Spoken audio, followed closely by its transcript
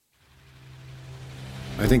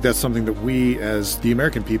I think that's something that we, as the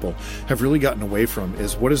American people, have really gotten away from,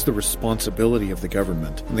 is what is the responsibility of the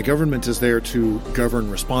government? And the government is there to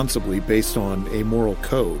govern responsibly based on a moral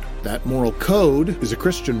code. That moral code is a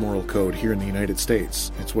Christian moral code here in the United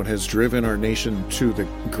States. It's what has driven our nation to the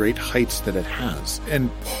great heights that it has.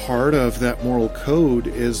 And part of that moral code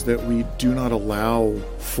is that we do not allow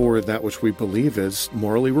for that which we believe is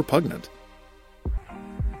morally repugnant.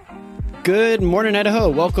 Good morning, Idaho.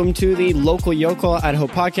 Welcome to the Local Yokel Idaho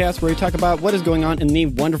podcast, where we talk about what is going on in the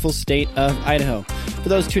wonderful state of Idaho. For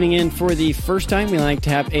those tuning in for the first time, we like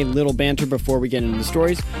to have a little banter before we get into the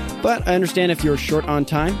stories. But I understand if you're short on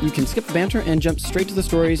time, you can skip the banter and jump straight to the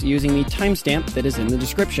stories using the timestamp that is in the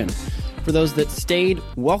description. For those that stayed,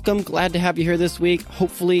 welcome. Glad to have you here this week.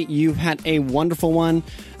 Hopefully you've had a wonderful one.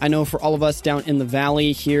 I know for all of us down in the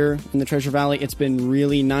valley here, in the Treasure Valley, it's been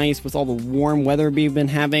really nice with all the warm weather we've been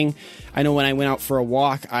having. I know when I went out for a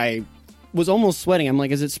walk, I was almost sweating. I'm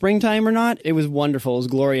like, is it springtime or not? It was wonderful. It was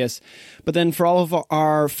glorious. But then for all of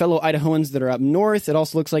our fellow Idahoans that are up north, it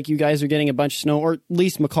also looks like you guys are getting a bunch of snow, or at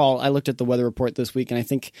least McCall. I looked at the weather report this week, and I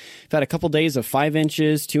think we've had a couple days of 5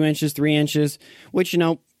 inches, 2 inches, 3 inches, which,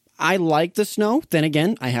 I like the snow. Then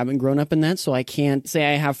again, I haven't grown up in that, so I can't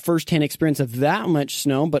say I have firsthand experience of that much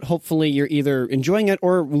snow, but hopefully you're either enjoying it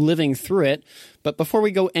or living through it. But before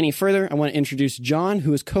we go any further, I want to introduce John,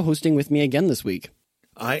 who is co-hosting with me again this week.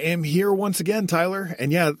 I am here once again, Tyler.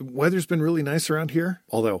 And yeah, the weather's been really nice around here,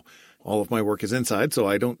 although all of my work is inside, so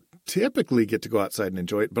I don't typically get to go outside and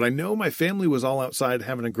enjoy it. But I know my family was all outside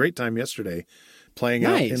having a great time yesterday, playing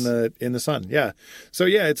nice. out in the sun. Yeah. So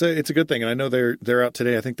yeah, it's a good thing. And I know they're out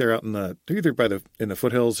today. I think they're out in the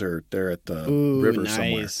foothills, or they're at the river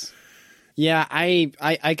somewhere. Yeah,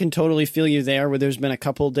 I can totally feel you there, where there's been a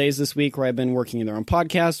couple of days this week where I've been working either on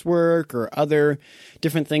podcast work or other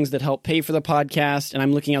different things that help pay for the podcast. And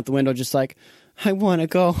I'm looking out the window just like, I want to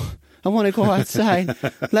go outside.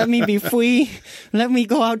 Let me be free. Let me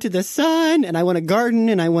go out to the sun. And I want to garden,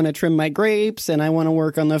 and I want to trim my grapes, and I want to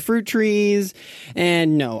work on the fruit trees.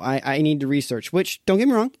 And no, I need to research, which, don't get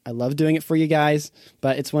me wrong, I love doing it for you guys,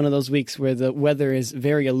 but it's one of those weeks where the weather is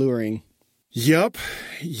very alluring. Yep.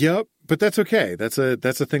 But that's okay. That's a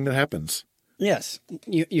thing that happens. Yes,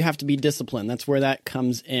 you have to be disciplined. That's where that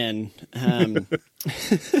comes in.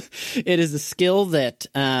 It is a skill that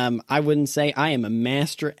I wouldn't say I am a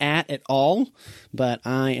master at all, but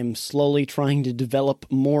I am slowly trying to develop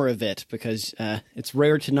more of it, because it's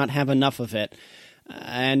rare to not have enough of it.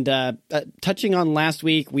 And touching on last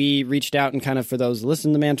week, we reached out, and kind of for those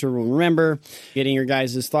listening to the banter will remember, getting your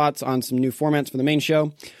guys' thoughts on some new formats for the main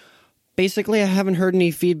show. Basically, I haven't heard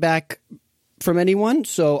any feedback from anyone,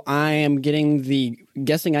 so I am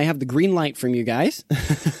guessing I have the green light from you guys.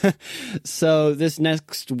 So this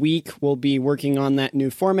next week, we'll be working on that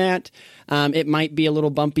new format. It might be a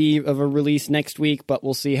little bumpy of a release next week, but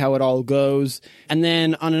we'll see how it all goes. And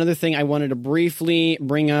then on another thing I wanted to briefly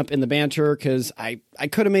bring up in the banter, because I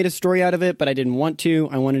could have made a story out of it, but I didn't want to.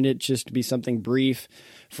 I wanted it just to be something brief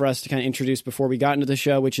for us to kind of introduce before we got into the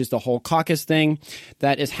show, which is the whole caucus thing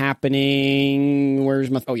that is happening.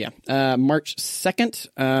 March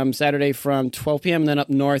 2nd, Saturday from 12 p.m. And then up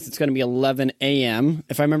north, it's going to be 11 a.m.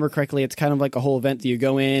 If I remember correctly, it's kind of like a whole event that you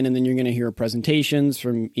go in, and then you're going to hear presentations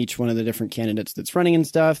from each one of the different candidates that's running and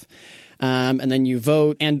stuff. And then you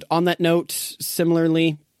vote. And on that note,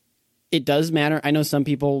 similarly, it does matter. I know some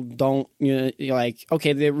people don't, you're like,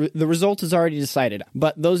 okay, the result is already decided,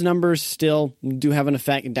 but those numbers still do have an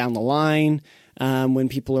effect down the line. When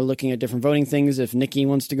people are looking at different voting things, if Nikki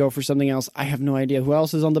wants to go for something else, I have no idea who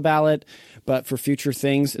else is on the ballot, but for future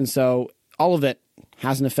things. And so all of it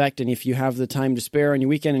has an effect. And if you have the time to spare on your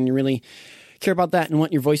weekend and you really care about that and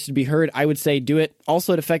want your voice to be heard, I would say do it.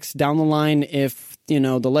 Also, it affects down the line if,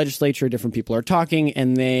 the legislature, different people are talking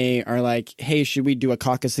and they are like, hey, should we do a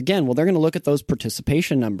caucus again? Well, they're going to look at those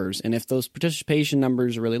participation numbers. And if those participation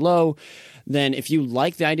numbers are really low, then if you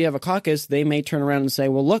like the idea of a caucus, they may turn around and say,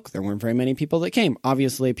 well, look, there weren't very many people that came.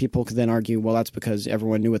 Obviously, people could then argue, well, that's because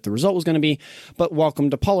everyone knew what the result was going to be. But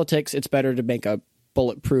welcome to politics. It's better to make a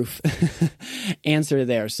bulletproof answer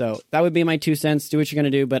there. So that would be my 2 cents. Do what you're going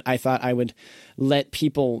to do, but I thought I would let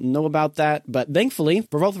people know about that. But thankfully,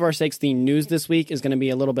 for both of our sakes, the news this week is going to be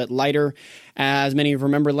a little bit lighter. As many of you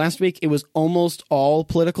remember, last week it was almost all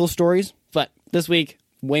political stories, but this week,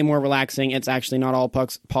 way more relaxing. It's actually not all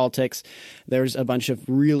politics. There's a bunch of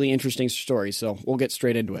really interesting stories, so we'll get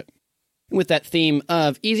straight into it. With that theme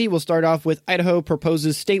of easy, we'll start off with Idaho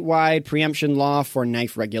proposes statewide preemption law for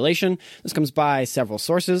knife regulation. This comes by several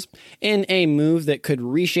sources. In a move that could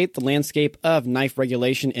reshape the landscape of knife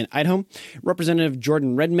regulation in Idaho, Representative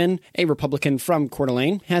Jordan Redmond, a Republican from Coeur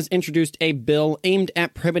d'Alene, has introduced a bill aimed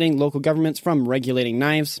at prohibiting local governments from regulating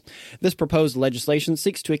knives. This proposed legislation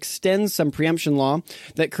seeks to extend some preemption law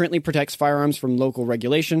that currently protects firearms from local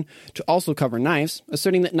regulation to also cover knives,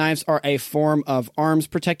 asserting that knives are a form of arms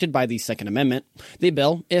protected by the Second Amendment. The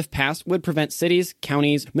bill, if passed, would prevent cities,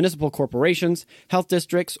 counties, municipal corporations, health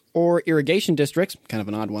districts, or irrigation districts, kind of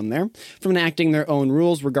an odd one there, from enacting their own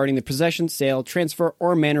rules regarding the possession, sale, transfer,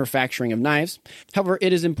 or manufacturing of knives. However,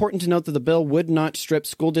 it is important to note that the bill would not strip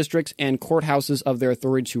school districts and courthouses of their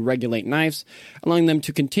authority to regulate knives, allowing them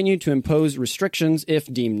to continue to impose restrictions if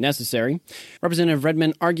deemed necessary. Representative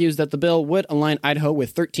Redmond argues that the bill would align Idaho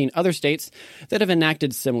with 13 other states that have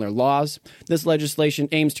enacted similar laws. This legislation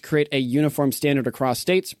aims to create a uniform standard across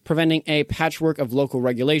states, preventing a patchwork of local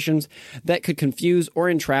regulations that could confuse or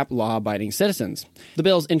entrap law-abiding citizens. The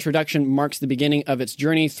bill's introduction marks the beginning of its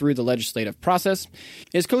journey through the legislative process.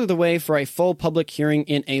 It is clearly the way for a full public hearing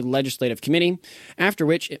in a legislative committee, after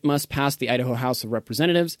which it must pass the Idaho House of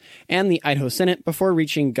Representatives and the Idaho Senate before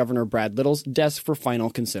reaching Governor Brad Little's desk for final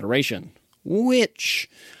consideration. Which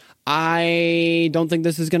I don't think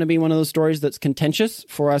this is going to be one of those stories that's contentious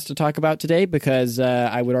for us to talk about today, because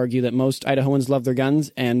I would argue that most Idahoans love their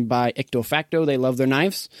guns, and by icto facto, they love their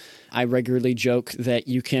knives. I regularly joke that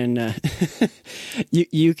you can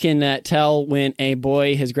you can tell when a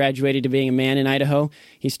boy has graduated to being a man in Idaho.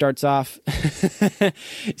 He starts off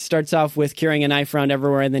with carrying a knife around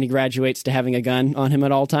everywhere, and then he graduates to having a gun on him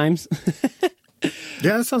at all times.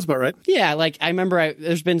 Yeah, that sounds about right. Yeah, like I remember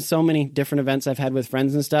there's been so many different events I've had with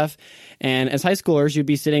friends and stuff. And as high schoolers, you'd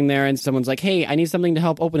be sitting there and someone's like, hey, I need something to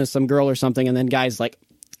help open some girl or something. And then guys like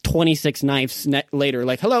 26 knives later,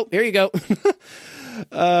 like, hello, here you go.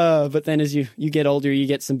 But then as you get older, you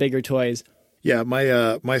get some bigger toys. Yeah,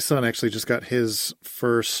 my son actually just got his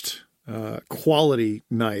first quality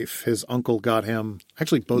knife. His uncle got him,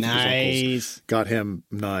 actually both of his uncles got him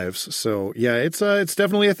knives. So yeah, it's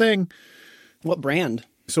definitely a thing. What brand?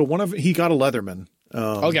 So he got a Leatherman.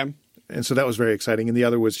 Okay. And so that was very exciting. And the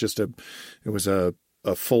other was just a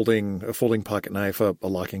folding pocket knife, a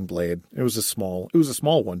locking blade. It was a small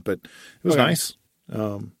one, but it was nice.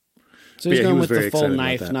 So he's going with the full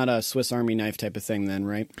knife, not a Swiss Army knife type of thing then,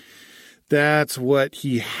 right? That's what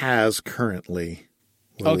he has currently.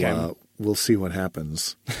 Okay. We'll see what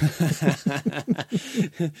happens.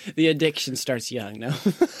 The addiction starts young, no?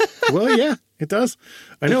 Well, yeah, it does.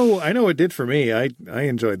 I know it did for me. I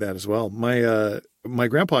enjoyed that as well. My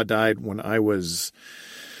grandpa died when I was,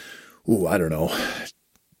 I don't know,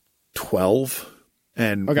 12.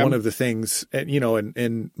 And one of the things, and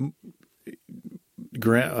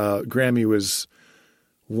Grammy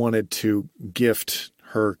wanted to gift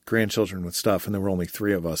her grandchildren with stuff, and there were only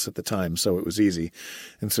 3 of us at the time, so it was easy.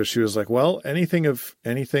 And so she was like, well, anything of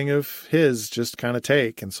his, just kind of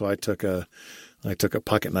take. And so I took a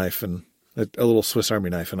pocket knife and a little Swiss Army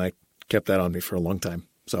knife, and I kept that on me for a long time.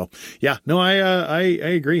 So yeah, no, I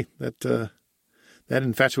agree that that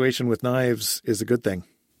infatuation with knives is a good thing.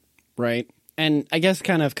 Right. And I guess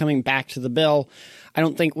kind of coming back to the bill, I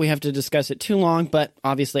don't think we have to discuss it too long, but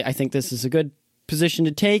obviously I think this is a good position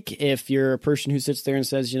to take if you're a person who sits there and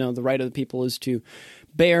says, the right of the people is to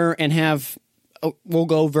bear and have, we'll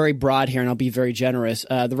go very broad here and I'll be very generous,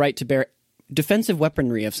 the right to bear defensive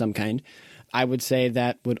weaponry of some kind. I would say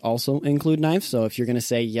that would also include knives. So if you're going to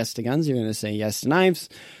say yes to guns, you're going to say yes to knives.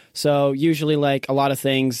 So usually, like a lot of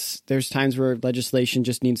things, there's times where legislation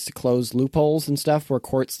just needs to close loopholes and stuff where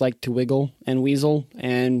courts like to wiggle and weasel,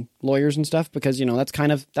 and lawyers and stuff, because,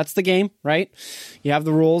 that's the game, right? You have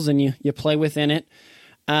the rules and you play within it.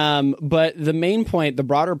 But the main point, the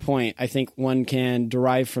broader point I think one can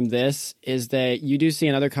derive from this is that you do see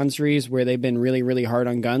in other countries where they've been really, really hard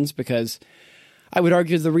on guns, because I would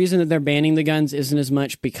argue the reason that they're banning the guns isn't as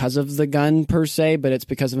much because of the gun per se, but it's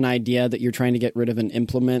because of an idea that you're trying to get rid of an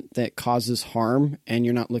implement that causes harm, and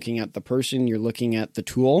you're not looking at the person, you're looking at the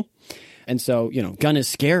tool. And so, gun is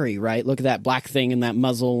scary, right? Look at that black thing and that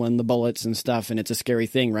muzzle and the bullets and stuff, and it's a scary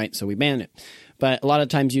thing, right? So we ban it. But a lot of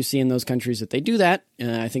times you see in those countries that they do that.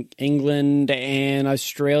 I think England and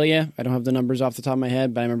Australia, I don't have the numbers off the top of my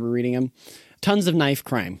head, but I remember reading them. Tons of knife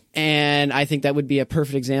crime. And I think that would be a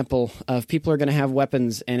perfect example of people are going to have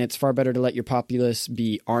weapons, and it's far better to let your populace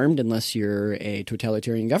be armed, unless you're a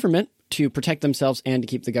totalitarian government, to protect themselves and to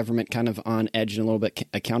keep the government kind of on edge and a little bit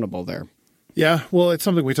accountable there. Yeah, well, it's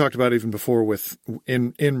something we talked about even before with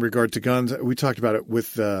in regard to guns. We talked about it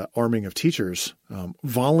with arming of teachers,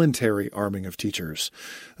 voluntary arming of teachers.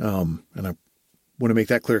 And I want to make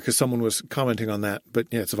that clear because someone was commenting on that. But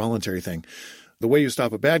yeah, it's a voluntary thing. The way you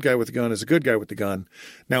stop a bad guy with a gun is a good guy with the gun.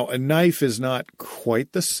 Now, a knife is not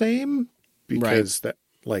quite the same because that,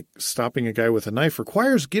 like, stopping a guy with a knife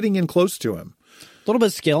requires getting in close to him. A little bit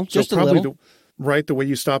of skill, just so a little. The way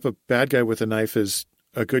you stop a bad guy with a knife is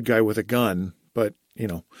a good guy with a gun. But, you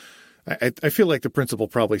know, I feel like the principle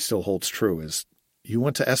probably still holds true is you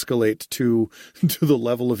want to escalate to the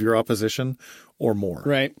level of your opposition or more.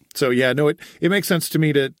 Right. So, yeah, no, it makes sense to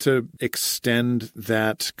me to extend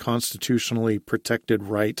that constitutionally protected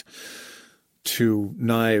right to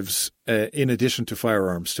knives in addition to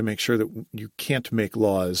firearms to make sure that you can't make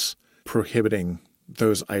laws prohibiting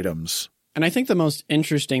those items. And I think the most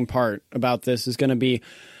interesting part about this is going to be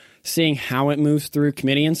seeing how it moves through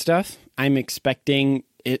committee and stuff. I'm expecting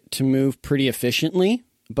it to move pretty efficiently,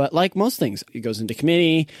 but like most things, it goes into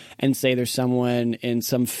committee and say there's someone in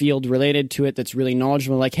some field related to it that's really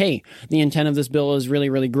knowledgeable, like, hey, the intent of this bill is really,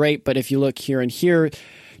 really great, but if you look here and here,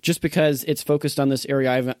 just because it's focused on this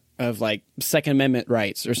area of like Second Amendment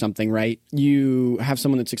rights or something, right? You have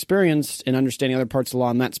someone that's experienced in understanding other parts of the law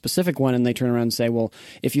on that specific one, and they turn around and say, well,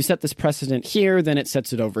 if you set this precedent here, then it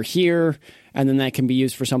sets it over here, and then that can be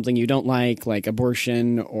used for something you don't like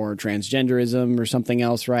abortion or transgenderism or something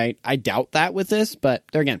else, right? I doubt that with this, but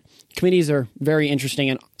there again, committees are very interesting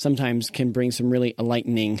and sometimes can bring some really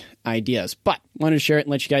enlightening ideas. But I wanted to share it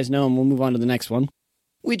and let you guys know, and we'll move on to the next one,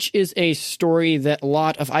 which is a story that a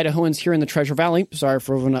lot of Idahoans here in the Treasure Valley, sorry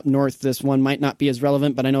for everyone up north, this one might not be as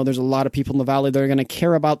relevant, but I know there's a lot of people in the valley that are going to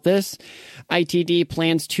care about this. ITD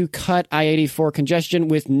plans to cut I-84 congestion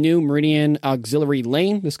with new Meridian auxiliary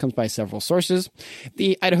lane. This comes by several sources.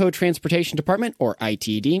 The Idaho Transportation Department, or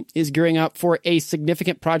ITD, is gearing up for a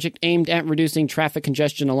significant project aimed at reducing traffic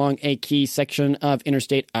congestion along a key section of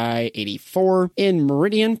Interstate I-84 in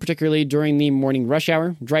Meridian, particularly during the morning rush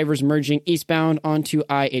hour. Drivers merging eastbound onto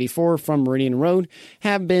I-84 from Meridian Road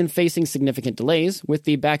have been facing significant delays, with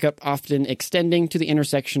the backup often extending to the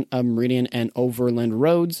intersection of Meridian and Overland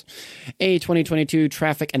Roads. A 2022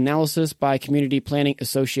 traffic analysis by Community Planning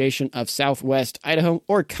Association of Southwest Idaho,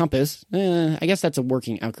 or COMPASS, I guess that's a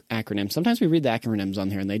working acronym. Sometimes we read the acronyms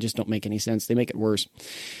on here and they just don't make any sense. They make it worse.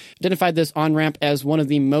 Identified this on-ramp as one of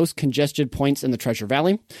the most congested points in the Treasure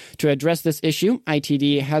Valley. To address this issue,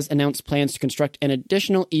 ITD has announced plans to construct an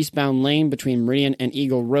additional eastbound lane between Meridian and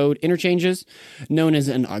Eagle Road interchanges, known as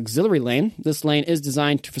an auxiliary lane. This lane is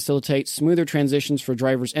designed to facilitate smoother transitions for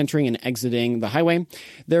drivers entering and exiting the highway,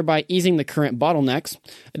 thereby easing the current bottlenecks.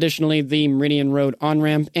 Additionally, the Meridian Road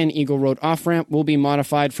on-ramp and Eagle Road off-ramp will be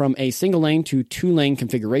modified from a single lane to two-lane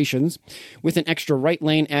configurations, with an extra right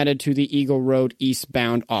lane added to the Eagle Road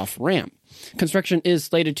eastbound off-ramp. Construction is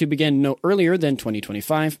slated to begin no earlier than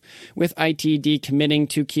 2025, with ITD committing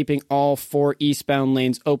to keeping all 4 eastbound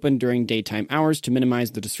lanes open during daytime hours to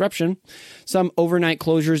minimize the disruption. Some overnight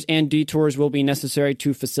closures and detours will be necessary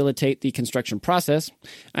to facilitate the construction process.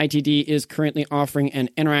 ITD is currently offering an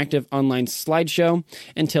interactive online slideshow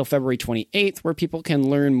until February 28th, where people can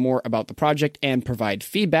learn more about the project and provide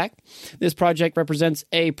feedback. This project represents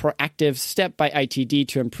a proactive step by ITD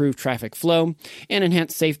to improve traffic flow and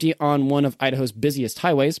enhance safety on one of Idaho's busiest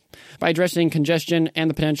highways. By addressing congestion and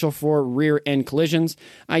the potential for rear-end collisions,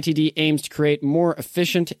 ITD aims to create more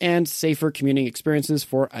efficient and safer commuting experiences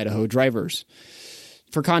for Idaho drivers.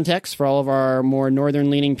 For context, for all of our more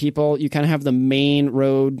northern-leaning people, you kind of have the main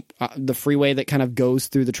road, the freeway that kind of goes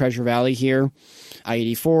through the Treasure Valley here,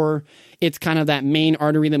 I-84. It's kind of that main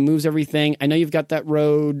artery that moves everything. I know you've got that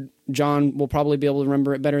road. John will probably be able to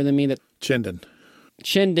remember it better than me.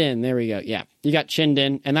 Chinden, there we go. Yeah, you got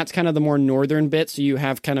Chinden, and that's kind of the more northern bit. So you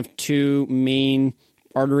have kind of 2 main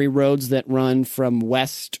artery roads that run from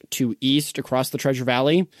west to east across the Treasure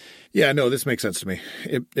Valley. Yeah, no, this makes sense to me.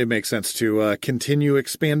 It makes sense to continue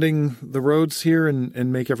expanding the roads here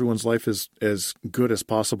and make everyone's life as good as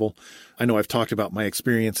possible. I know I've talked about my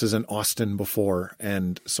experiences in Austin before,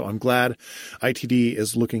 and so I'm glad ITD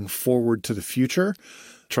is looking forward to the future,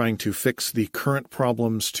 trying to fix the current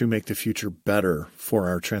problems to make the future better for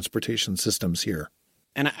our transportation systems here.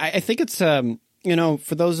 And I think it's,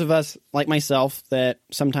 for those of us like myself that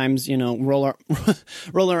sometimes, roll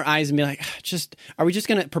our eyes and be like, are we just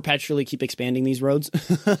going to perpetually keep expanding these roads?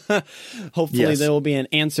 Hopefully yes. There will be an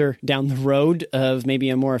answer down the road of maybe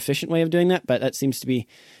a more efficient way of doing that, but that seems to be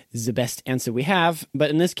the best answer we have. But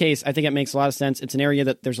in this case, I think it makes a lot of sense. It's an area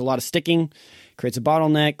that there's a lot of sticking, creates a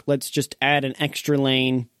bottleneck. Let's just add an extra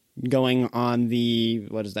lane going on the,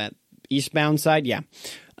 eastbound side? Yeah.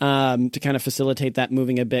 to kind of facilitate that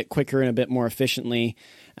moving a bit quicker and a bit more efficiently,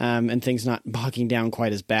 and things not bogging down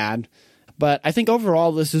quite as bad. But I think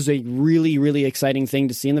overall, this is a really, really exciting thing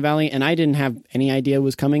to see in the Valley. And I didn't have any idea it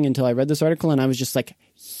was coming until I read this article. And I was just like,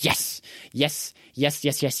 yes, yes, yes,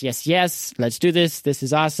 yes, yes, yes, yes. Let's do this. This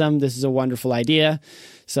is awesome. This is a wonderful idea.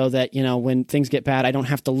 So that, when things get bad, I don't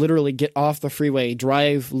have to literally get off the freeway,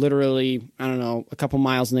 drive literally, a couple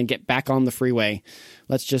miles and then get back on the freeway.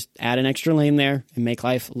 Let's just add an extra lane there and make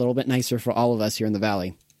life a little bit nicer for all of us here in the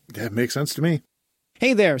Valley. That makes sense to me.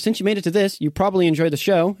 Hey there, since you made it to this, you probably enjoyed the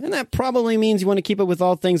show, and that probably means you want to keep it with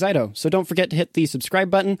all things Idaho. So don't forget to hit the subscribe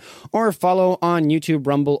button or follow on YouTube,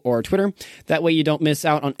 Rumble, or Twitter. That way you don't miss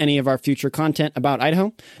out on any of our future content about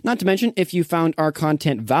Idaho. Not to mention, if you found our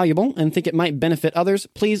content valuable and think it might benefit others,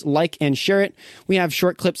 please like and share it. We have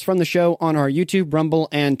short clips from the show on our YouTube, Rumble,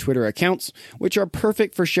 and Twitter accounts, which are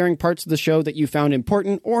perfect for sharing parts of the show that you found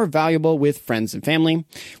important or valuable with friends and family.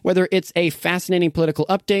 Whether it's a fascinating political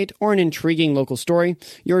update or an intriguing local story,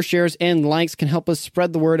 your shares and likes can help us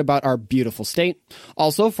spread the word about our beautiful state.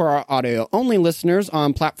 Also, for our audio-only listeners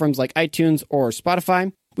on platforms like iTunes or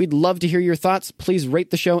Spotify, we'd love to hear your thoughts. Please rate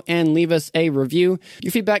the show and leave us a review.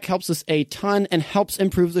 Your feedback helps us a ton and helps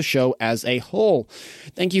improve the show as a whole.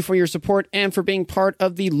 Thank you for your support and for being part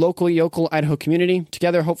of the local Yokel Idaho community.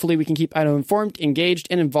 Together, hopefully, we can keep Idaho informed, engaged,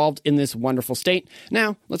 and involved in this wonderful state.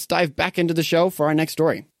 Now, let's dive back into the show for our next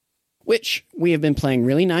story, which we have been playing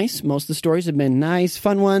really nice. Most of the stories have been nice,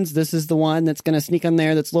 fun ones. This is the one that's going to sneak on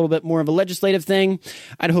there that's a little bit more of a legislative thing.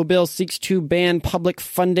 Idaho bill seeks to ban public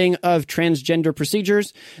funding of transgender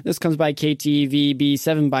procedures. This comes by KTVB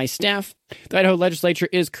 7 by staff. The Idaho legislature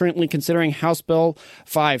is currently considering House Bill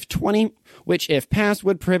 520, which, if passed,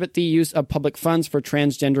 would prohibit the use of public funds for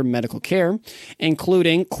transgender medical care,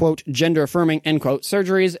 including, quote, gender-affirming, end quote,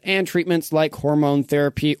 surgeries and treatments like hormone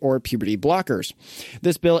therapy or puberty blockers.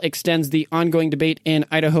 This bill extends the ongoing debate in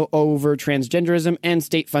Idaho over transgenderism and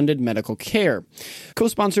state-funded medical care.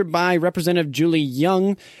 Co-sponsored by Representative Julie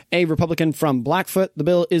Young, a Republican from Blackfoot, the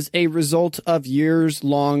bill is a result of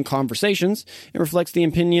years-long conversations. It reflects the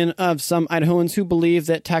opinion of some Idahoans who believe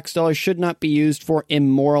that tax dollars should not be used for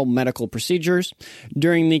immoral medical procedures.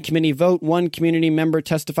 During the committee vote, one community member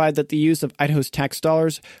testified that the use of Idaho's tax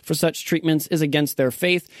dollars for such treatments is against their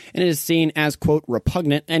faith and it is seen as, quote,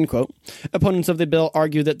 repugnant, end quote. Opponents of the bill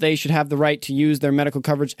argue that they should have the right to use their medical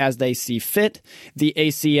coverage as they see fit. The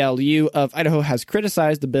ACLU of Idaho has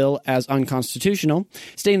criticized the bill as unconstitutional,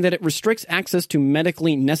 stating that it restricts access to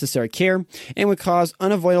medically necessary care and would cause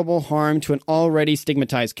unavoidable harm to an already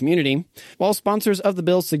stigmatized community. While sponsors of the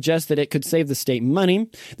bill suggest that it could save the state money,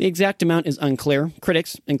 the exact amount is unclear.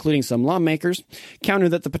 Critics, including some lawmakers, counter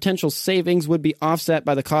that the potential savings would be offset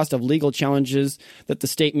by the cost of legal challenges that the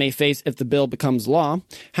state may face if the bill becomes law.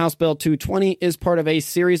 House Bill 220 is part of a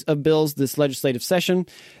series of bills this legislative session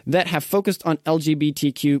that have focused on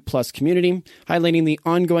LGBTQ plus community, highlighting the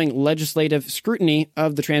ongoing legislative scrutiny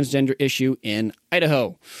of the transgender issue in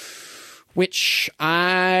Idaho. Which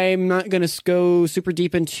I'm not going to go super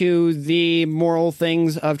deep into the moral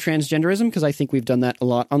things of transgenderism because I think we've done that a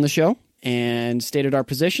lot on the show and stated our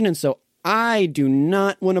position. And so I do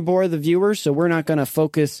not want to bore the viewers, so we're not going to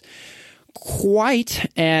focus quite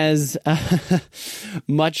as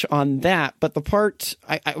much on that. But the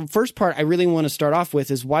first part I really want to start off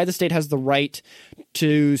with is why the state has the right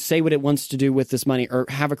to say what it wants to do with this money or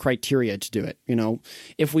have a criteria to do it.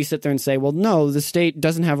 If we sit there and say, well, no, the state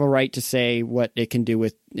doesn't have a right to say what it can do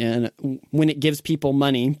with, and when it gives people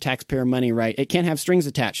money, taxpayer money, right, it can't have strings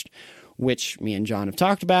attached, which me and John have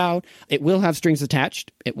talked about. It will have strings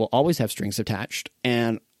attached. It will always have strings attached.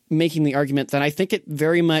 And making the argument that I think it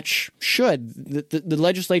very much should. The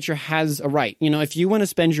legislature has a right. If you want to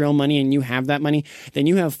spend your own money and you have that money, then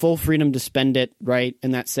you have full freedom to spend it, right,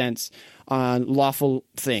 in that sense, on lawful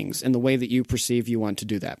things and the way that you perceive you want to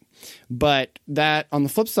do that. But that, on the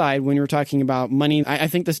flip side, when you're talking about money, I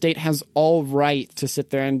think the state has all right to sit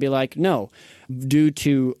there and be like, no, due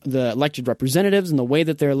to the elected representatives and the way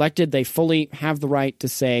that they're elected, they fully have the right to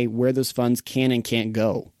say where those funds can and can't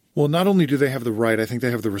go. Well, not only do they have the right, I think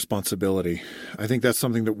they have the responsibility. I think that's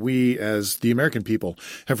something that we, as the American people,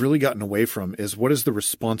 have really gotten away from, is what is the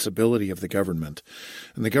responsibility of the government?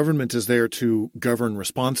 And the government is there to govern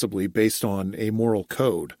responsibly based on a moral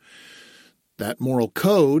code. That moral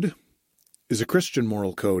code is a Christian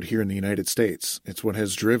moral code here in the United States. It's what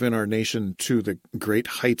has driven our nation to the great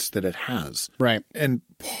heights that it has. Right. And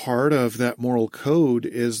part of that moral code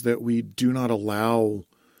is that we do not allow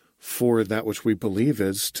for that which we believe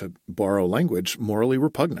is, to borrow language, morally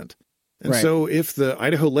repugnant. And so if the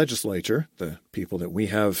Idaho legislature, the people that we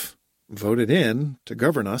have voted in to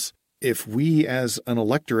govern us, if we as an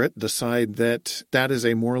electorate decide that that is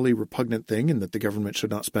a morally repugnant thing and that the government should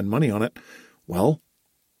not spend money on it, well,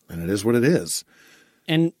 then it is what it is.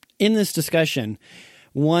 And in this discussion,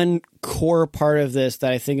 one core part of this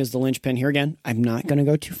that I think is the linchpin here, again, I'm not going to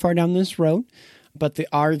go too far down this road, but the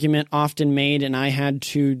argument often made, and I had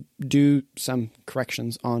to do some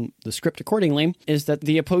corrections on the script accordingly, is that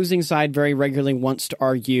the opposing side very regularly wants to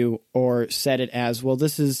argue or set it as, well,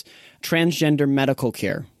 this is transgender medical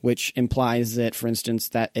care, which implies that, for instance,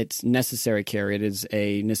 that it's necessary care. It is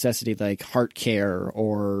a necessity like heart care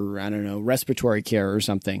or, I don't know, respiratory care or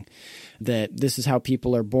something, that this is how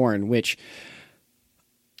people are born, which,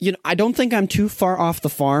 you know, I don't think I'm too far off the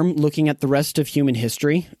farm looking at the rest of human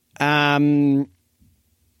history.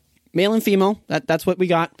 Male and female, that's what we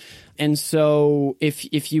got. And so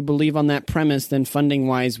if you believe on that premise, then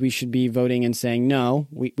funding-wise, we should be voting and saying, no,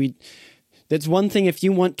 we that's one thing. If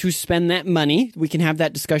you want to spend that money, we can have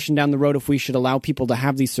that discussion down the road if we should allow people to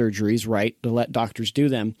have these surgeries, right, to let doctors do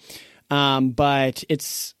them. But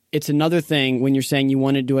it's another thing when you're saying you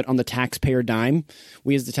want to do it on the taxpayer dime.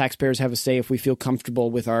 We as the taxpayers have a say if we feel comfortable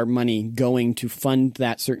with our money going to fund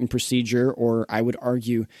that certain procedure, or I would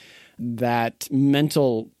argue that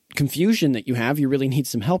mental confusion that you have, you really need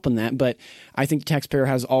some help in that. But I think the taxpayer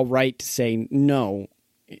has all right to say, no,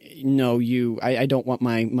 I don't want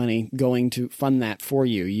my money going to fund that for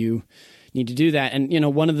you. You need to do that. And, you know,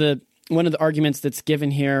 one of the arguments that's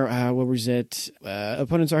given here, what was it?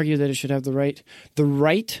 Opponents argue that it should have the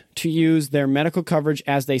right to use their medical coverage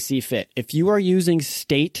as they see fit. If you are using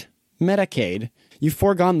state Medicaid, you've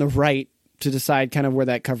foregone the right to decide kind of where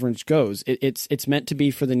that coverage goes. It's meant to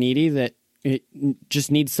be for the needy, that it just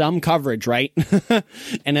needs some coverage, right?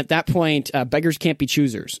 And at that point, beggars can't be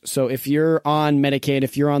choosers. So if you're on Medicaid,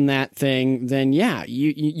 if you're on that thing, then yeah,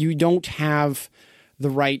 you don't have the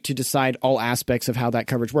right to decide all aspects of how that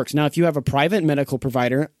coverage works. Now, if you have a private medical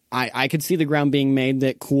provider, I could see the ground being made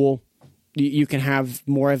that, cool, you can have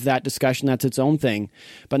more of that discussion. That's its own thing.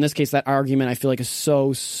 But in this case, that argument I feel like is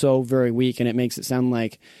so very weak, and it makes it sound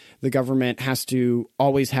like the government has to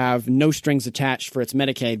always have no strings attached for its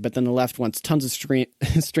Medicaid, but then the left wants tons of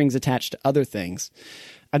strings attached to other things.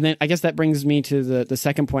 And then I guess that brings me to the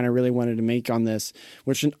second point I really wanted to make on this,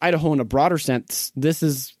 which in Idaho, in a broader sense, this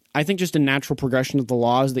is, I think, just a natural progression of the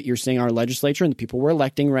laws that you're seeing our legislature and the people we're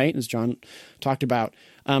electing, right, as John talked about,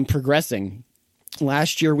 progressing.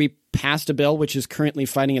 Last year, we passed a bill, which is currently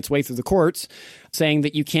fighting its way through the courts, saying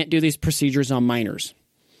that you can't do these procedures on minors.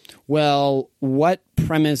 Well, what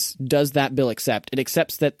premise does that bill accept? It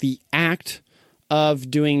accepts that the act of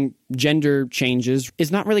doing gender changes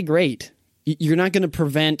is not really great. You're not going to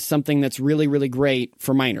prevent something that's really, really great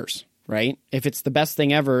for minors, right? If it's the best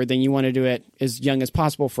thing ever, then you want to do it as young as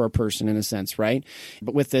possible for a person, in a sense, right?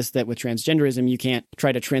 But with transgenderism, you can't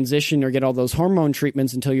try to transition or get all those hormone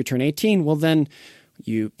treatments until you turn 18. Well, then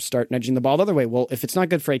you start nudging the ball the other way. Well, if it's not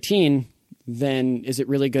good for 18, then is it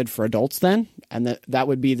really good for adults then? And that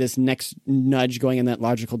would be this next nudge going in that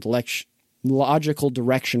logical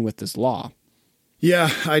direction with this law. Yeah,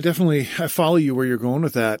 I follow you where you're going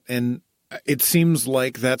with that. And it seems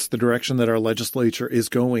like that's the direction that our legislature is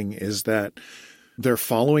going, is that they're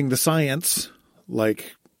following the science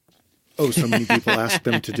like, so many people ask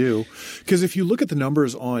them to do. Because if you look at the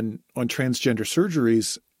numbers on transgender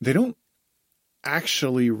surgeries, they don't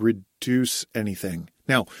actually reduce anything.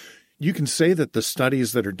 Now, you can say that the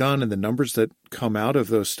studies that are done and the numbers that come out of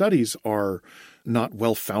those studies are not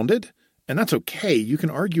well-founded, and that's okay. You can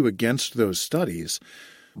argue against those studies,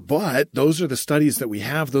 but those are the studies that we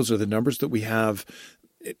have. Those are the numbers that we have.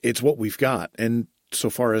 It's what we've got. And so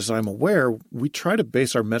far as I'm aware, we try to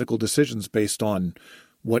base our medical decisions based on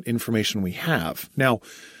what information we have. Now,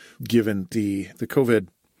 given the COVID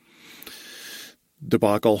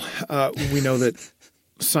debacle, we know that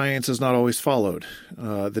science is not always followed.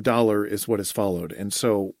 The dollar is what is followed. And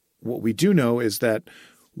so what we do know is that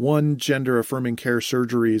gender-affirming care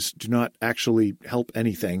surgeries do not actually help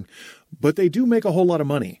anything, but they do make a whole lot of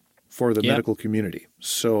money for the medical community.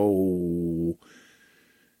 So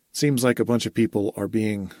it seems like a bunch of people are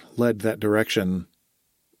being led that direction,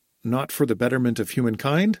 not for the betterment of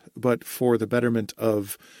humankind, but for the betterment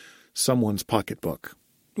of someone's pocketbook.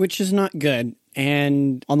 Which is not good.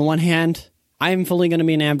 And on the one hand, I am fully going to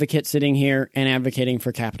be an advocate sitting here and advocating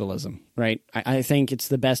for capitalism, right? I think it's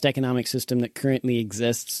the best economic system that currently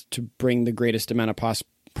exists to bring the greatest amount of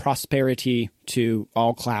prosperity to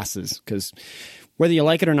all classes. Because whether you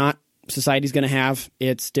like it or not, society's going to have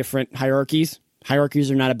its different hierarchies.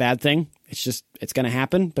 Hierarchies are not a bad thing. It's going to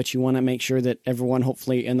happen, but you want to make sure that everyone,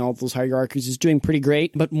 hopefully, in all those hierarchies is doing pretty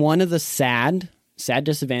great. But one of the sad sad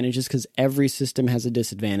disadvantages because every system has a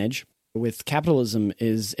disadvantage. With capitalism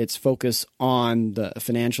is its focus on the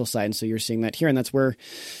financial side. And so you're seeing that here. And that's where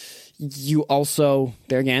you also,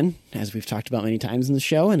 there again, as we've talked about many times in the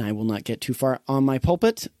show, and I will not get too far on my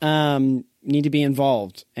pulpit, need to be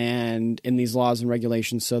involved and in these laws and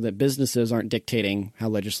regulations so that businesses aren't dictating how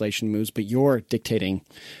legislation moves, but you're dictating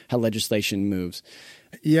how legislation moves.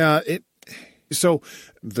 Yeah. So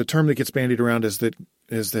the term that gets bandied around is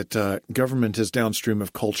that government is downstream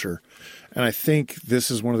of culture. And I think this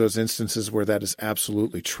is one of those instances where that is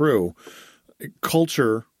absolutely true.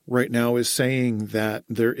 Culture right now is saying that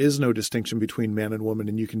there is no distinction between man and woman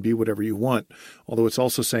and you can be whatever you want, although it's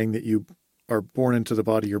also saying that you are born into the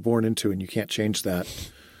body you're born into and you can't change that.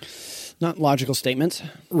 Not logical statements.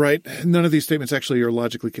 Right. None of these statements actually are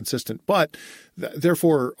logically consistent. But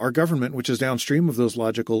therefore, our government, which is downstream of those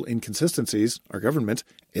logical inconsistencies, our government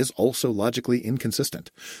is also logically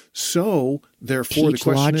inconsistent. So therefore, Teach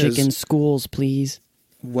the question logic is in schools, please.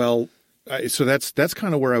 Well, so that's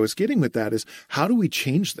kind of where I was getting with that is how do we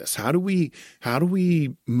change this? How do we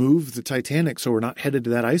move the Titanic so we're not headed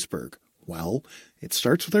to that iceberg? Well, it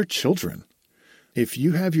starts with our children. If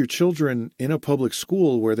you have your children in a public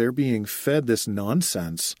school where they're being fed this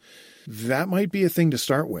nonsense, that might be a thing to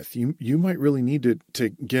start with. You might really need to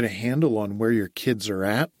get a handle on where your kids are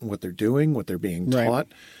at, what they're doing, what they're being taught.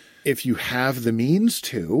 Right. If you have the means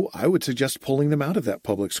to, I would suggest pulling them out of that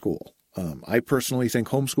public school. I personally think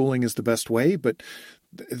homeschooling is the best way, but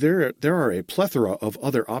there are a plethora of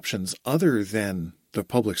other options other than the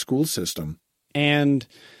public school system. And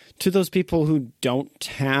to those people who don't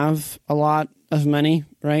have a lot of money,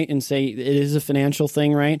 right, and say it is a financial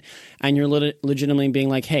thing, right, and you're legitimately being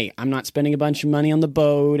like, hey, I'm not spending a bunch of money on the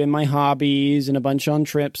boat and my hobbies and a bunch on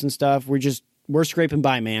trips and stuff. We're scraping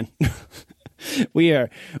by, man. we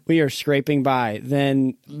are scraping by.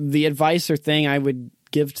 Then the advice or thing I would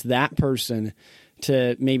give to that person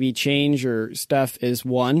to maybe change your stuff is,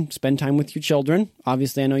 one, spend time with your children.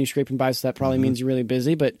 Obviously, I know you're scraping by, so that probably means you're really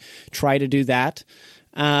busy, but try to do that.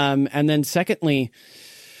 And then secondly,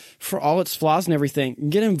 for all its flaws and everything,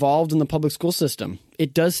 get involved in the public school system.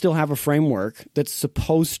 It does still have a framework that's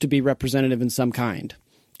supposed to be representative in some kind.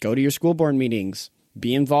 Go to your school board meetings.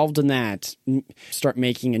 Be involved in that. Start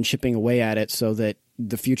making and chipping away at it so that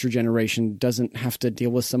the future generation doesn't have to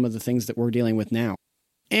deal with some of the things that we're dealing with now.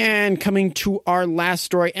 And coming to our last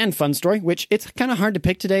story and fun story, which it's kind of hard to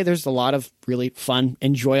pick today. There's a lot of really fun,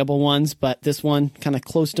 enjoyable ones, but this one kind of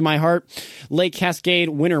close to my heart. Lake Cascade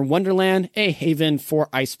Winter Wonderland, a haven for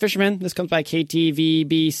ice fishermen. This comes by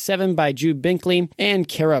KTVB7 by Jude Binkley and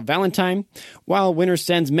Kara Valentine. While winter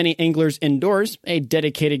sends many anglers indoors, a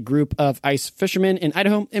dedicated group of ice fishermen in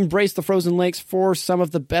Idaho embrace the frozen lakes for some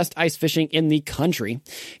of the best ice fishing in the country.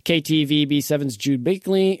 KTVB7's Jude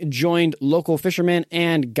Binkley joined local fishermen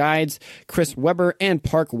and guides Chris Weber and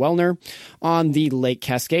Park Wellner on the Lake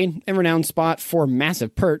Cascade, a renowned spot for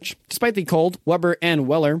massive perch. Despite the cold, Weber and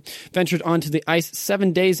Weller ventured onto the ice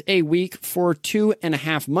 7 days a week for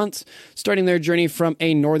 2.5 months, starting their journey from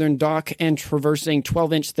a northern dock and traversing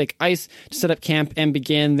 12-inch thick ice to set up camp and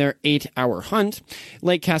begin their 8-hour hunt.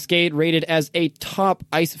 Lake Cascade, rated as a top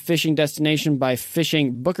ice fishing destination by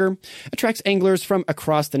Fishing Booker, attracts anglers from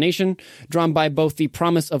across the nation, drawn by both the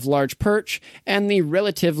promise of large perch and the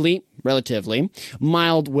relatively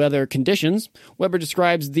mild weather conditions. Weber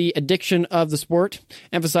describes the addiction of the sport,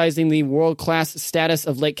 emphasizing the world-class status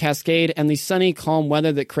of Lake Cascade and the sunny, calm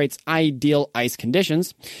weather that creates ideal ice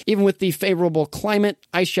conditions. Even with the favorable climate,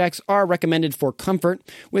 ice shacks are recommended for comfort,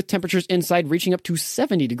 with temperatures inside reaching up to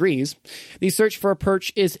 70 degrees. The search for a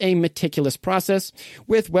perch is a meticulous process,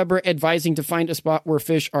 with Weber advising to find a spot where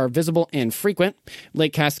fish are visible and frequent.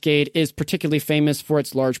 Lake Cascade is particularly famous for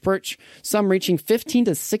its large perch, some reaching 15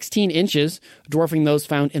 to 16 inches, dwarfing those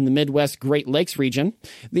found in the Midwest Great Lakes region.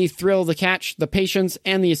 The thrill of the catch, the patience,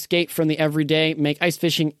 and the escape from the everyday make ice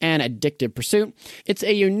fishing an addictive pursuit. It's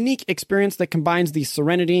a unique experience that combines the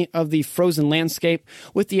serenity of the frozen landscape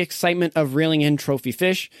with the excitement of reeling in trophy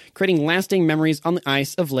fish, creating lasting memories on the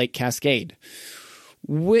ice of Lake Cascade.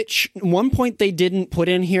 Which, one point they didn't put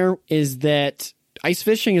in here is that ice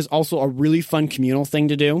fishing is also a really fun communal thing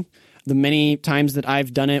to do. The many times that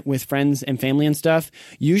I've done it with friends and family and stuff,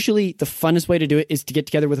 usually the funnest way to do it is to get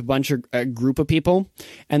together with a group of people.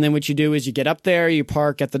 And then what you do is you get up there, you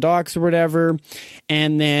park at the docks or whatever.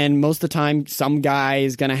 And then most of the time, some guy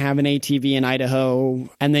is going to have an ATV in Idaho.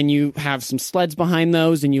 And then you have some sleds behind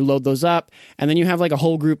those and you load those up. And then you have like a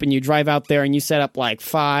whole group and you drive out there and you set up like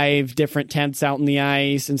 5 different tents out in the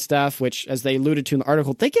ice and stuff, which, as they alluded to in the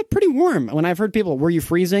article, they get pretty warm. When I've heard people, were you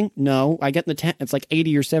freezing? No, I get in the tent, it's like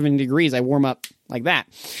 80 or 70 degrees. degrees. I warm up like that.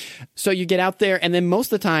 So you get out there, and then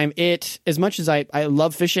most of the time, as much as I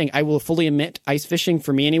love fishing, I will fully admit ice fishing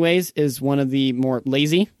for me anyways is one of the more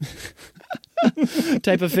lazy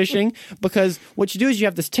type of fishing, because what you do is you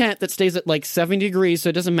have this tent that stays at like 70 degrees, so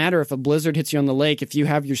it doesn't matter if a blizzard hits you on the lake. If you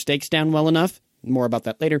have your stakes down well enough, more about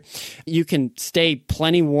that later, you can stay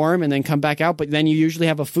plenty warm and then come back out. But then you usually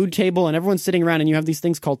have a food table and everyone's sitting around, and you have these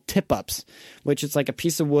things called tip-ups, which it's like a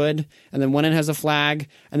piece of wood, and then one end has a flag,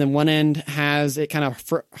 and then one end has it kind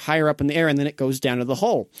of higher up in the air, and then it goes down to the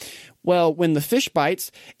hole. Well, when the fish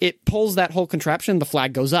bites, it pulls that whole contraption, the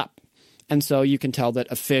flag goes up. And so you can tell that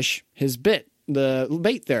a fish has bit the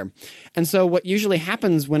bait there. And so what usually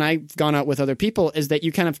happens when I've gone out with other people is that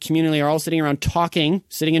you kind of communally are all sitting around talking,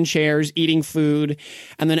 sitting in chairs, eating food,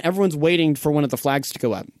 and then everyone's waiting for one of the flags to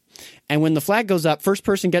go up. And when the flag goes up, first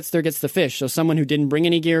person gets there gets the fish. So someone who didn't bring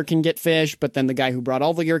any gear can get fish, but then the guy who brought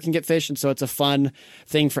all the gear can get fish. And so it's a fun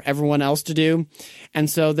thing for everyone else to do. And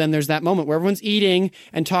so then there's that moment where everyone's eating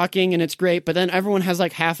and talking, and it's great. But then everyone has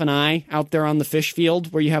like half an eye out there on the fish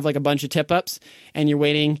field where you have like a bunch of tip-ups, and you're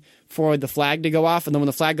waiting for the flag to go off. And then when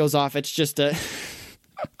the flag goes off, it's just a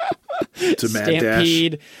it's a mad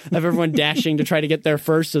stampede dash of everyone dashing to try to get there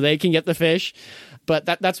first so they can get the fish. But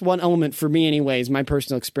that's one element for me anyways, my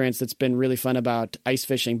personal experience that's been really fun about ice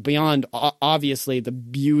fishing, beyond obviously the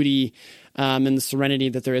beauty and the serenity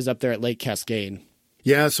that there is up there at Lake Cascade.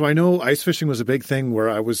 Yeah, so I know ice fishing was a big thing where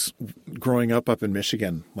I was growing up in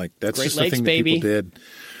Michigan. Like, that's Great just Lakes, the thing that baby. people did.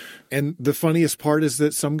 And the funniest part is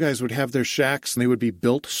that some guys would have their shacks, and they would be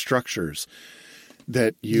built structures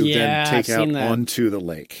that you then take out onto the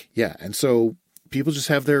lake. Yeah, and so people just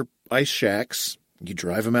have their ice shacks. You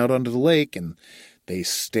drive them out onto the lake, and they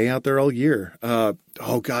stay out there all year.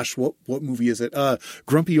 Oh gosh, what movie is it?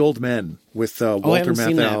 Grumpy Old Men with Walter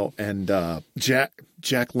Matthau and Jack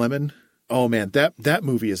Lemmon. Oh man, that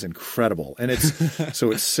movie is incredible, and it's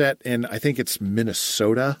so it's set in, I think it's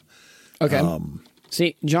Minnesota. Okay.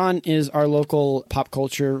 See, John is our local pop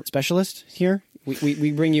culture specialist here.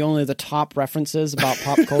 We bring you only the top references about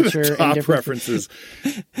pop culture. Top and references.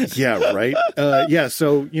 Yeah, right. Yeah,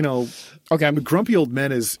 so, okay. Grumpy Old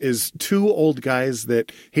Men is two old guys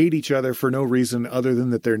that hate each other for no reason other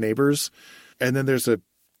than that they're neighbors. And then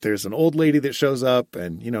there's an old lady that shows up,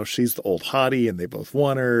 and, she's the old hottie, and they both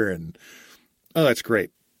want her. And, oh, that's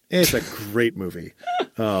great. It's a great movie.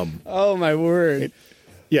 Oh, my word.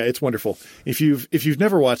 Yeah, it's wonderful. If you've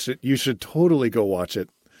never watched it, you should totally go watch it.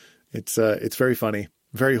 It's very funny,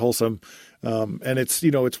 very wholesome. And it's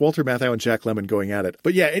Walter Matthau and Jack Lemmon going at it.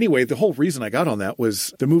 But yeah, anyway, the whole reason I got on that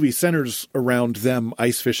was the movie centers around them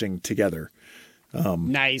ice fishing together.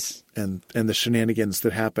 Nice. And the shenanigans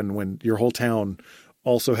that happen when your whole town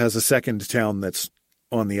also has a second town that's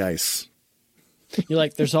on the ice. You're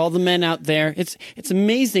like, there's all the men out there. It's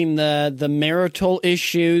amazing, the marital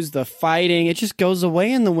issues, the fighting. It just goes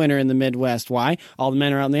away in the winter in the Midwest. Why? All the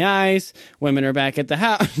men are on the ice. Women are back at the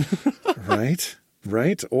house. Right.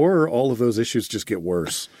 Or all of those issues just get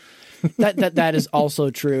worse. That is also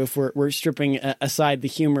true. If we're stripping aside the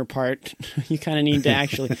humor part, you kind of need to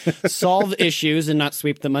actually solve issues and not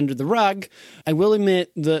sweep them under the rug. I will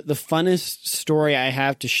admit the funnest story I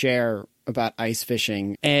have to share about ice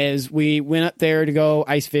fishing is we went up there to go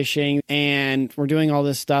ice fishing, and we're doing all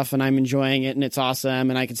this stuff, and I'm enjoying it, and it's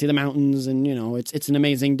awesome, and I can see the mountains, and it's an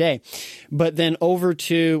amazing day. But then over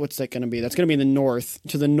to, what's that going to be? That's going to be in the north.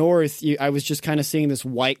 To the north, I was just kind of seeing this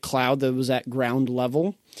white cloud that was at ground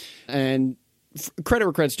level, and credit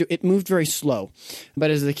where credit's due, it moved very slow.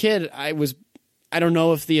 But as a kid, I don't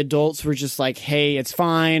know if the adults were just like, hey, it's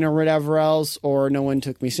fine, or whatever else, or no one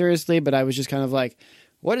took me seriously, but I was just kind of like,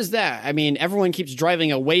 what is that? I mean, everyone keeps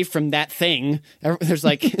driving away from that thing. There's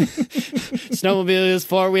like snowmobiles,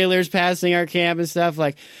 four-wheelers passing our camp and stuff.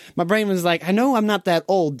 Like, my brain was like, I know I'm not that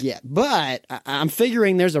old yet, but I'm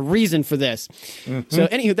figuring there's a reason for this. Mm-hmm. So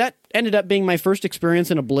anywho, that ended up being my first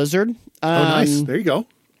experience in a blizzard. Oh, nice. There you go.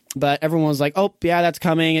 But everyone was like, oh, yeah, that's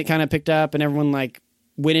coming. It kind of picked up, and everyone like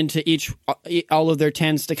went into all of their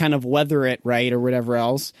tents to kind of weather it, right, or whatever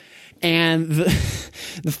else. And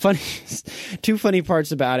the two funny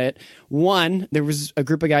parts about it. One, there was a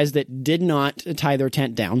group of guys that did not tie their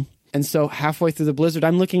tent down. And so halfway through the blizzard,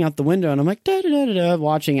 I'm looking out the window and I'm like, da-da-da-da-da,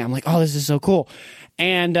 watching it. I'm like, oh, this is so cool.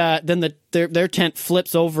 And then their tent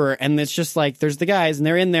flips over, and it's just like, there's the guys, and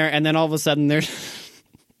they're in there, and then all of a sudden there's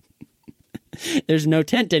no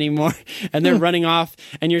tent anymore, and they're running off,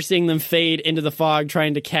 and you're seeing them fade into the fog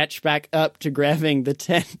trying to catch back up to grabbing the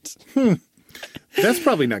tent. That's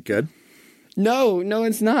probably not good. No,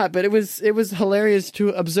 it's not. But it was hilarious to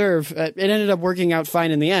observe. It ended up working out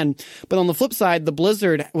fine in the end. But on the flip side, the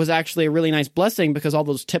blizzard was actually a really nice blessing because all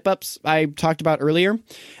those tip-ups I talked about earlier,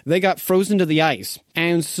 they got frozen to the ice.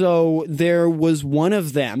 And so there was one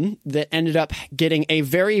of them that ended up getting a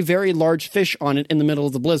very, very large fish on it in the middle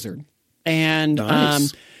of the blizzard. And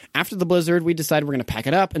Nice. After the blizzard, we decided we're going to pack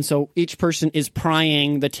it up. And so each person is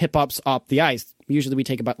prying the tip-ups off the ice. Usually we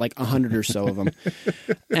take about like 100 or so of them.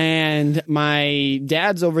 And my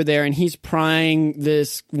dad's over there and he's prying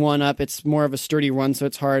this one up. It's more of a sturdy one, so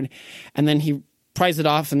it's hard. And then he pries it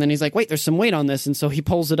off and then he's like, wait, there's some weight on this. And so he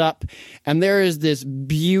pulls it up and there is this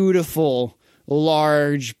beautiful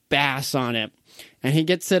large bass on it. And he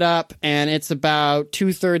gets it up and it's about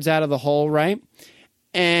 2/3 out of the hole, right?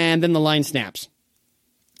 And then the line snaps.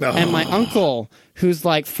 Oh. And my uncle, who's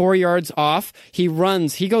like 4 yards off, he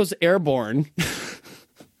runs, he goes airborne.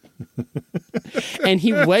 And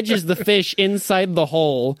he wedges the fish inside the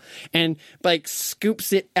hole and like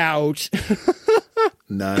scoops it out.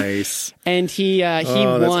 Nice. And he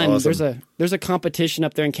Oh, won. that's awesome. There's a competition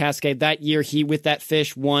up there in Cascade. That year he with that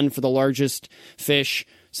fish won for the largest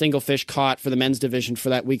single fish caught for the men's division for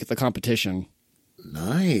that week at the competition.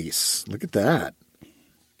 Nice. Look at that.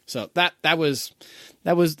 So that's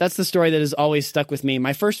the story that has always stuck with me.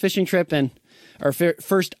 My first fishing trip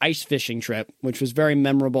first ice fishing trip, which was very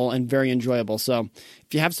memorable and very enjoyable. So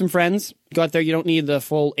if you have some friends, go out there. You don't need the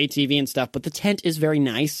full ATV and stuff, but the tent is very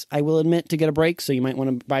nice, I will admit, to get a break. So you might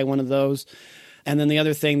want to buy one of those. And then the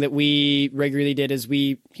other thing that we regularly did is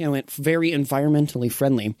we went very environmentally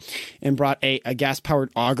friendly and brought a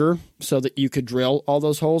gas-powered auger so that you could drill all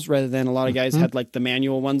those holes rather than a lot of guys had like the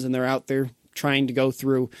manual ones and they're out there trying to go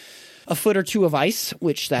through a foot or two of ice,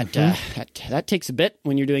 which that takes a bit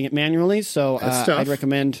when you're doing it manually. So I'd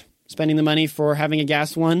recommend spending the money for having a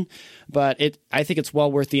gas one, but I think it's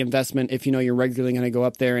well worth the investment if you know you're regularly going to go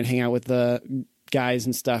up there and hang out with the guys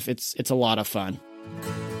and stuff. It's a lot of fun.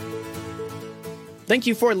 Thank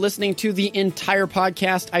you for listening to the entire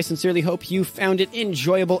podcast. I sincerely hope you found it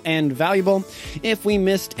enjoyable and valuable. If we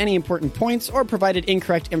missed any important points or provided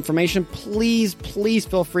incorrect information, please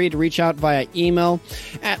feel free to reach out via email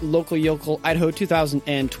at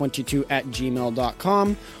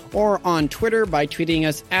localyokelidaho2022@gmail.com or on Twitter by tweeting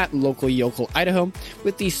us at localyokelidaho.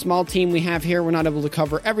 With the small team we have here, we're not able to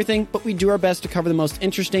cover everything, but we do our best to cover the most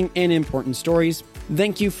interesting and important stories.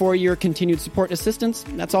 Thank you for your continued support and assistance.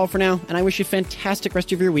 That's all for now, and I wish you a fantastic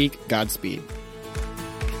rest of your week. Godspeed.